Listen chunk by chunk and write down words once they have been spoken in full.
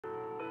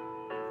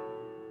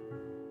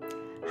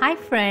Hi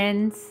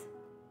friends!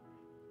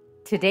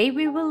 Today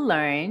we will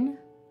learn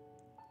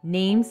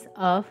names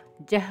of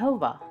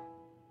Jehovah.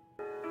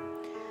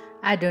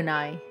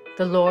 Adonai,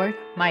 the Lord,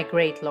 my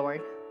great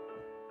Lord.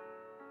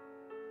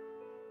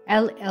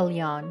 El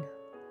Elyon,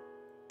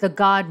 the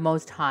God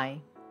Most High.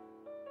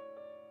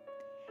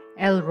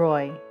 El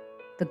Roy,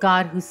 the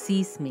God who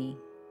sees me.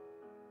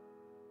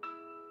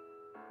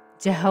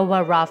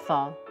 Jehovah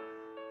Rapha,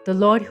 the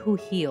Lord who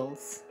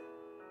heals.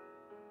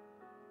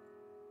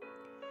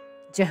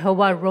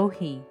 Jehovah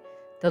Rohi,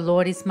 the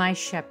Lord is my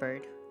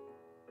shepherd.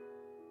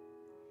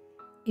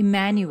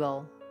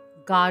 Emmanuel,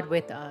 God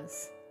with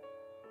us.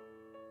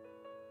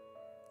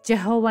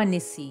 Jehovah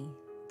Nissi,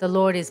 the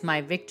Lord is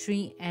my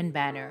victory and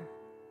banner.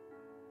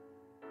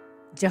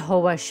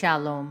 Jehovah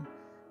Shalom,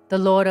 the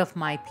Lord of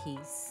my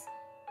peace.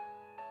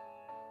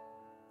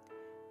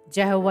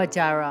 Jehovah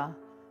Jireh,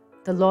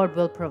 the Lord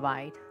will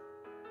provide.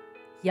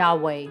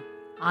 Yahweh,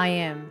 I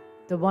am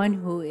the one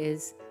who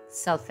is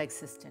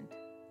self-existent.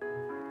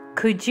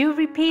 Could you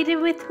repeat it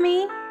with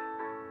me?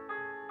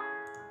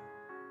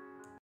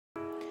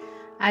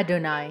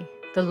 Adonai,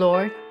 the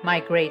Lord,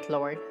 my great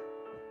Lord.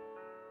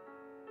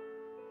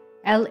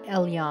 El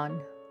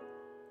Elyon,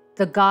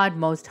 the God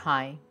Most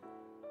High.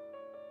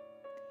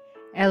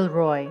 El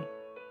Roy,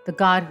 the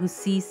God who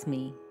sees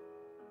me.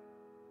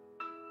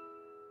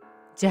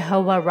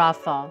 Jehovah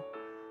Rapha,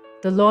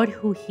 the Lord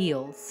who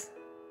heals.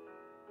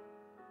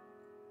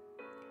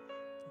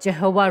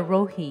 Jehovah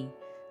Rohi,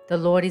 the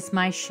Lord is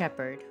my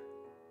shepherd.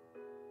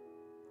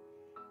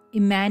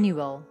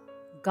 Emmanuel,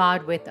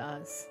 God with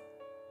us.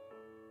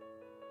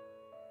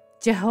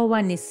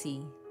 Jehovah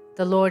Nissi,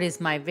 the Lord is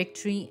my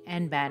victory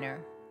and banner.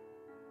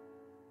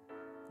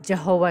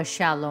 Jehovah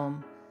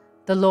Shalom,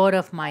 the Lord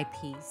of my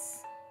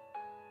peace.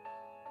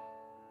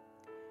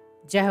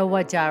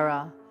 Jehovah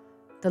Jireh,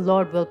 the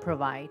Lord will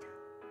provide.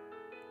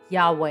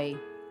 Yahweh,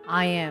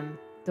 I am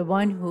the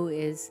one who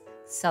is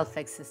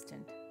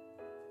self-existent.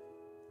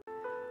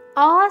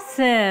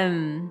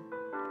 Awesome!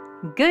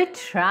 Good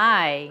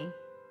try!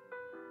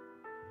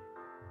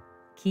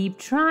 Keep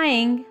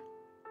trying.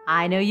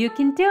 I know you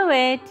can do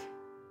it.